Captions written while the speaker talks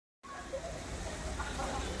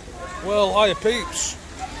Well, hiya peeps.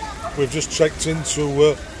 We've just checked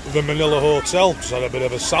into the Manila Hotel, just had a bit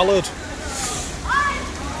of a salad,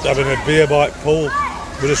 having a beer bite pool.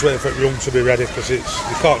 We're just waiting for the room to be ready because you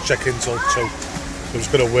can't check in till 2. So we're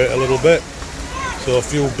just going to wait a little bit. So a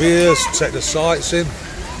few beers, take the sights in.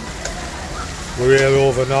 We're here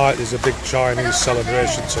overnight. There's a big Chinese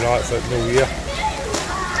celebration tonight for New Year.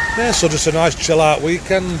 Yeah, so just a nice chill out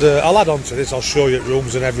weekend. I'll add on to this, I'll show you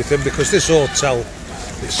rooms and everything, because this hotel,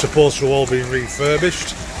 it's supposed to have all been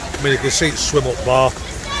refurbished. I mean, you can see it's swim up bar.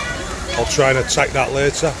 I'll try and attack that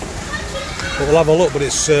later. But we'll have a look, but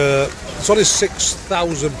it's only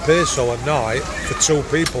 6,000 peso a night for 2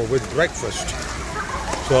 people with breakfast.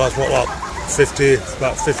 So that's what,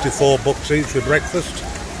 about 54 bucks each with breakfast.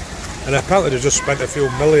 And apparently they just spent a few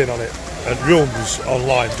million on it. And rooms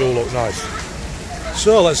online do look nice.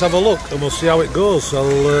 So let's have a look and we'll see how it goes.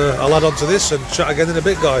 I'll add on to this and chat again in a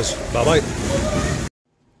bit, guys. Bye bye.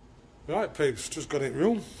 Right peeps, just got it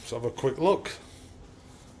room. Let's have a quick look.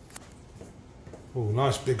 Oh,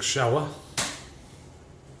 nice big shower.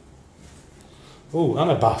 Oh,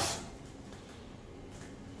 and a bath.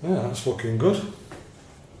 Yeah, that's looking good.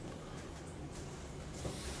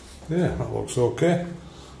 Yeah, that looks okay.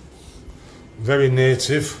 Very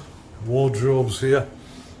native. Wardrobes here.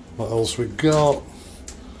 What else we got?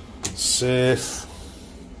 Safe.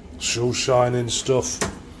 Shoe shining stuff.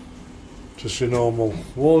 Just your normal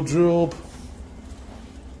wardrobe.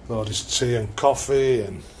 Oh, just tea and coffee,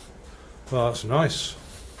 and oh, that's nice.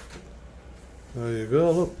 There you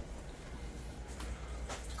go, look.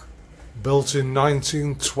 Built in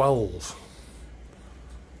 1912.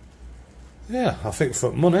 Yeah, I think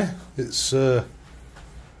for money, it's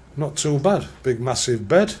not too bad. Big massive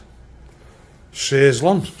bed. Chaise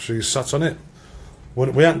lounge, she's sat on it.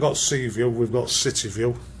 We haven't got sea view, we've got city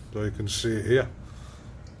view, so you can see it here.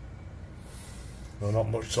 Well, not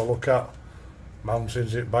much to look at.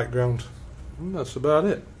 Mountains in the background. And that's about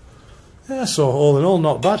it. Yeah, so all in all,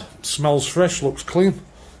 not bad. Smells fresh, looks clean.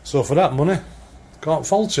 So for that money, can't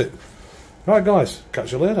fault it. Right guys,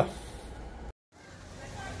 catch you later.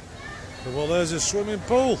 Well, there's a swimming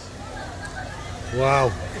pool.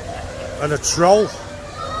 Wow. And a troll.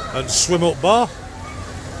 And swim up bar.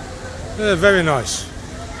 Yeah, very nice.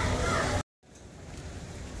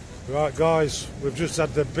 Right guys, we've just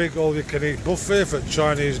had the big all-you-can-eat buffet for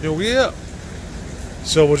Chinese New Year.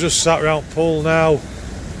 So we're just sat around pool now,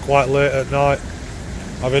 quite late at night,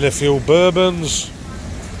 having a few bourbons.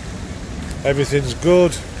 Everything's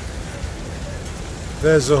good.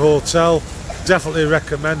 There's the hotel, definitely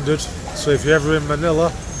recommended. So if you're ever in Manila,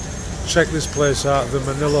 check this place out, the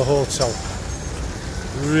Manila Hotel.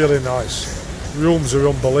 Really nice. Rooms are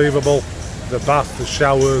unbelievable. The bath, the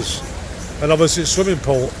showers, and obviously it's swimming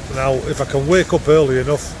pool. Now, if I can wake up early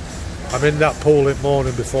enough, I'm in that pool in the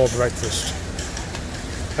morning before breakfast.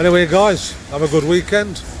 Anyway guys, have a good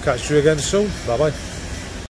weekend. Catch you again soon. Bye bye.